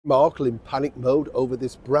Markle in panic mode over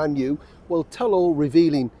this brand new, well, tell-all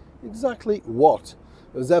revealing exactly what.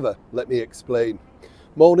 As ever, let me explain.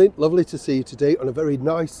 Morning, lovely to see you today on a very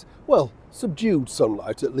nice, well, subdued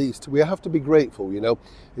sunlight at least. We have to be grateful,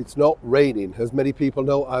 It's not raining. As many people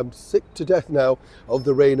know, I'm sick to death now of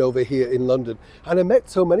the rain over here in London. And I met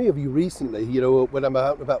so many of you recently, when I'm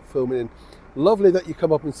out and about filming. And lovely that you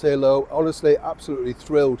come up and say hello. Honestly, absolutely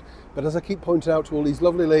thrilled. But as I keep pointing out to all these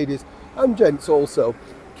lovely ladies and gents also,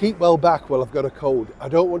 keep well back while I've got a cold. I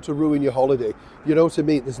don't want to ruin your holiday. You know what I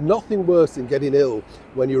mean? There's nothing worse than getting ill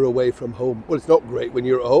when you're away from home. Well, it's not great when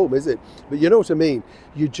you're at home, is it? But you know what I mean?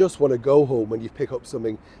 You just want to go home when you pick up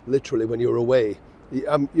something, literally, when you're away.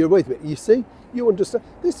 You're with me. You see? You understand?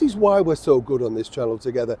 This is why we're so good on this channel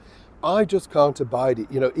together. I just can't abide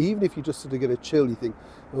it. Even if you just sort of get a chill, you think,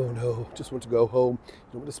 oh no, just want to go home. You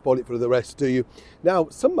don't want to spoil it for the rest, do you? Now,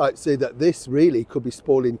 some might say that this really could be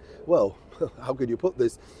spoiling, well, how could you put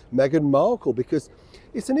this, Meghan Markle, because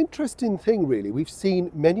it's an interesting thing, really. We've seen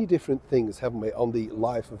many different things, haven't we, on the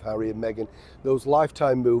life of Harry and Meghan, those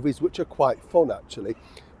Lifetime movies, which are quite fun, actually,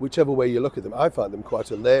 whichever way you look at them. I find them quite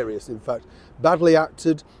hilarious, in fact, badly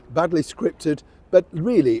acted, badly scripted, but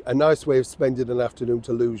really a nice way of spending an afternoon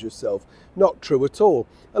to lose yourself. Not true at all.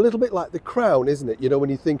 A little bit like The Crown, isn't it? When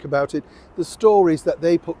you think about it, the stories that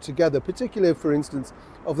they put together, particularly, for instance,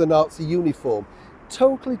 of the Nazi uniform,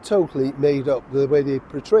 totally made up. The way they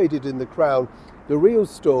portrayed it in The Crown, the real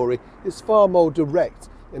story is far more direct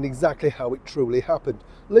and exactly how it truly happened,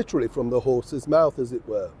 literally from the horse's mouth, as it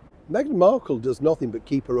were. Meghan Markle does nothing but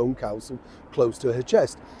keep her own counsel close to her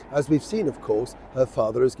chest. As we've seen, of course, her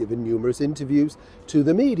father has given numerous interviews to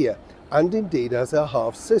the media, and indeed as her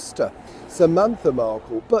half-sister, Samantha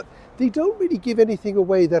Markle. But they don't really give anything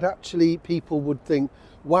away that actually people would think,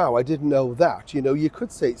 wow, I didn't know that. You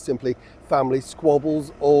could say it's simply family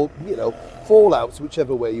squabbles or, fallouts,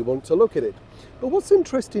 whichever way you want to look at it. But what's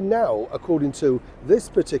interesting now, according to this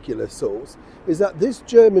particular source, is that this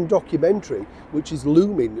German documentary, which is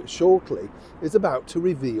looming shortly, is about to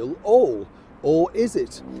reveal all. Or is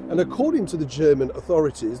it? And according to the German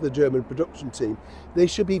authorities, the German production team, they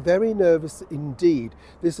should be very nervous indeed.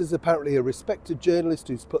 This is apparently a respected journalist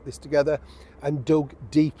who's put this together and dug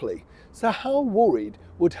deeply. So how worried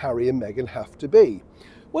would Harry and Meghan have to be?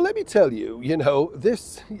 Well, let me tell you,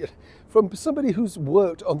 this, from somebody who's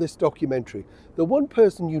worked on this documentary, the one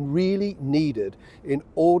person you really needed in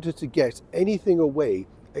order to get anything away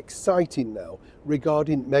exciting now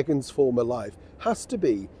regarding Meghan's former life has to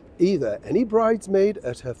be either any bridesmaid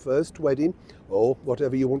at her first wedding, or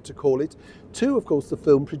whatever you want to call it, to, of course, the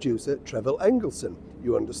film producer, Trevor Engelson.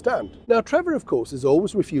 You understand? Now, Trevor, of course, has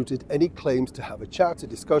always refuted any claims to have a chat, a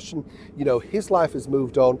discussion. His life has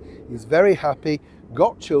moved on. He's very happy,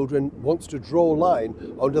 got children, wants to draw a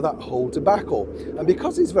line under that whole debacle. And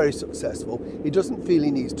because he's very successful, he doesn't feel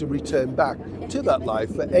he needs to return back to that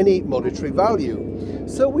life for any monetary value.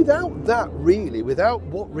 So without that, really, without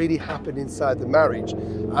what really happened inside the marriage,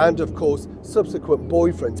 and of course, subsequent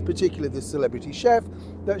boyfriends, particularly the celebrity chef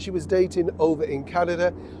that she was dating over in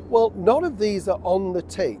Canada, well, none of these are on the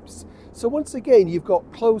tapes. So once again, you've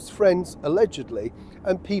got close friends, allegedly,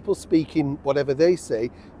 and people speaking, whatever they say,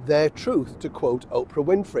 their truth, to quote Oprah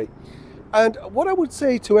Winfrey. And what I would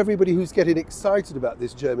say to everybody who's getting excited about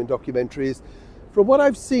this German documentary is, from what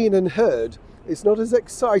I've seen and heard, it's not as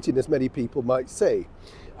exciting as many people might say.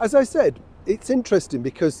 As I said, it's interesting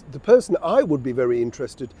because the person I would be very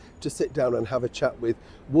interested to sit down and have a chat with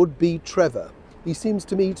would be Trevor. He seems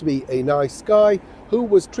to me to be a nice guy who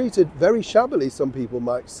was treated very shabbily, some people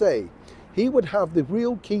might say. He would have the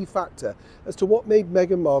real key factor as to what made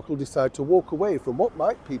Meghan Markle decide to walk away from what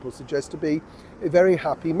might people suggest to be a very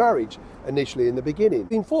happy marriage initially in the beginning.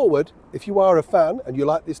 Moving forward, if you are a fan and you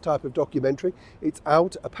like this type of documentary, it's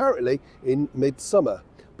out apparently in midsummer.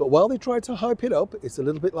 But while they try to hype it up, it's a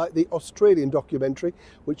little bit like the Australian documentary,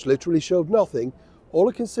 which literally showed nothing. All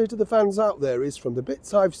I can say to the fans out there is, from the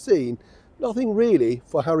bits I've seen, nothing really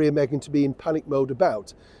for Harry and Meghan to be in panic mode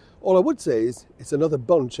about. All I would say is it's another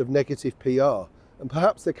bunch of negative PR, and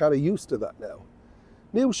perhaps they're kind of used to that now.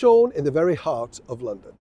 Neil Sean in the very heart of London.